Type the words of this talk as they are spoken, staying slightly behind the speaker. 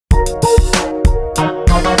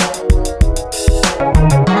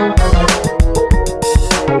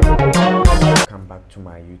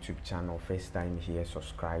channel, first time here,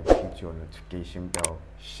 subscribe, hit your notification bell,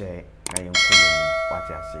 share, what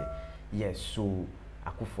I say. Yes, so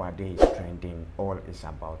Akufo-Addo is trending. All is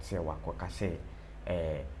about say wakwaka say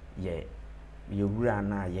yeah you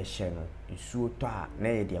na ye share no isuo to a na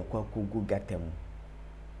ye de akwakogu gatem.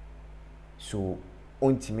 So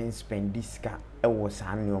ontimi spend this ka e was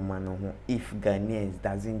anyoma no ho if Ghanaians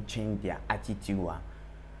doesn't change their attitude.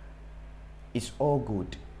 It's all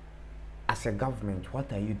good. As a government,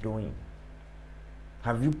 what are you doing?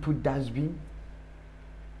 Have you put dustbin?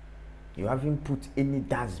 You haven't put any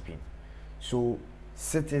dustbin. So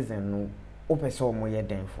citizens know open so more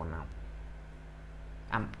than for now.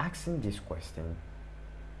 I'm asking this question.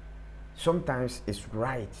 Sometimes it's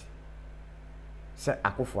right. Say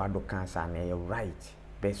Akufo-Addo cancer and you're right.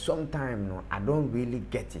 But sometimes no, I don't really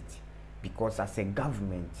get it. Because as a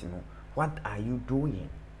government, what are you doing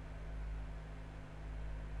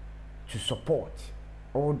to support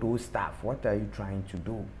all those staff? What are you trying to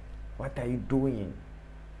do? What are you doing?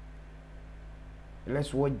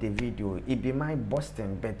 Let's watch the video. It be my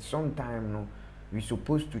Boston, but sometimes we're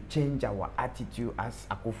supposed to change our attitude as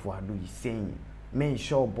Akufo-Addo is saying. Men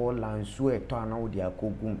sure ball and swear turn out their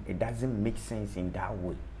kogum. It doesn't make sense in that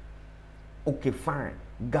way. Okay, fine.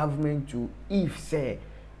 Government to if say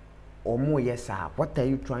or more yes sir. What are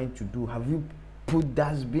you trying to do? Have you put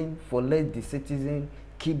dustbin for let the citizen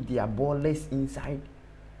keep their ballers inside?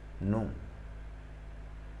 No.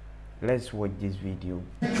 Let's watch this video.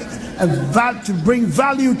 To bring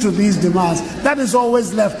value to these demands, that is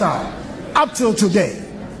always left out up till today.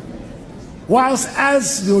 Whilst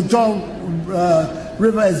as the Ojo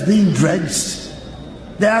River is being dredged,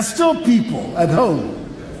 there are still people at home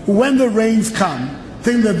who, when the rains come,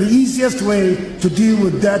 think that the easiest way to deal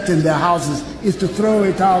with dirt in their houses is to throw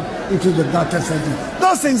it out into the gutter center.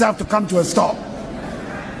 Those things have to come to a stop.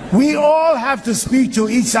 We all have to speak to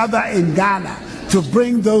each other in Ghana to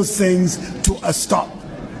bring those things to a stop.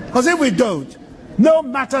 Because if we don't, no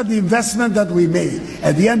matter the investment that we made,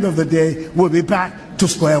 at the end of the day, we'll be back to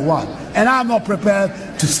square one. And I'm not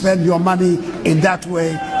prepared to spend your money in that way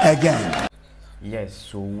again. Yes,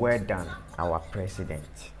 so well done, our president.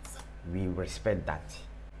 We respect that.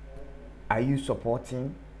 Are you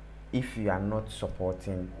supporting? If you are not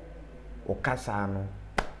supporting, Okasano,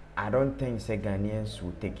 I don't think the Ghanaians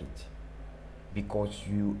will take it because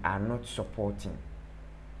you are not supporting.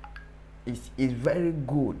 It's very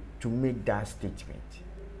good to make that statement,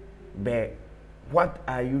 but what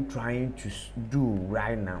are you trying to do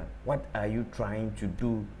right now? What are you trying to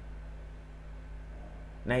do?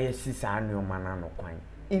 Na yesi sa anyo manano kwan.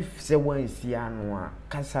 If someone is here no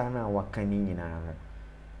kasana wakani nyina,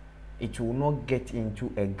 it will not get into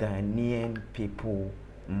a Ghanaian people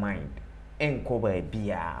mind. Enkoba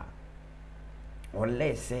bia.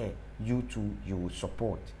 Unless say you two you will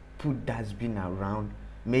support, put dustbin around,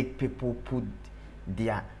 make people put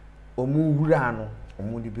their omurano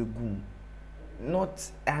omudibegum.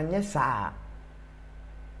 Not anyesa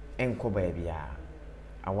enkoba bia.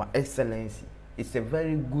 Our Excellency, it's a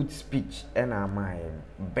very good speech and our mind.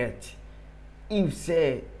 But if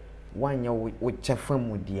say one year with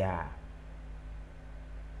chafamu dia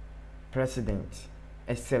President,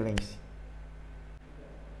 Excellency,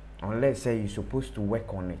 unless say you're supposed to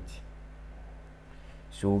work on it.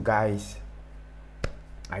 So guys,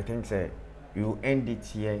 I think say you end it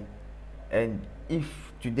here. And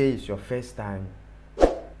if today is your first time,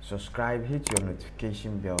 subscribe, hit your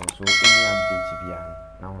notification bell so any update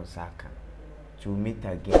you now on Saka to meet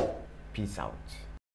again. Peace out.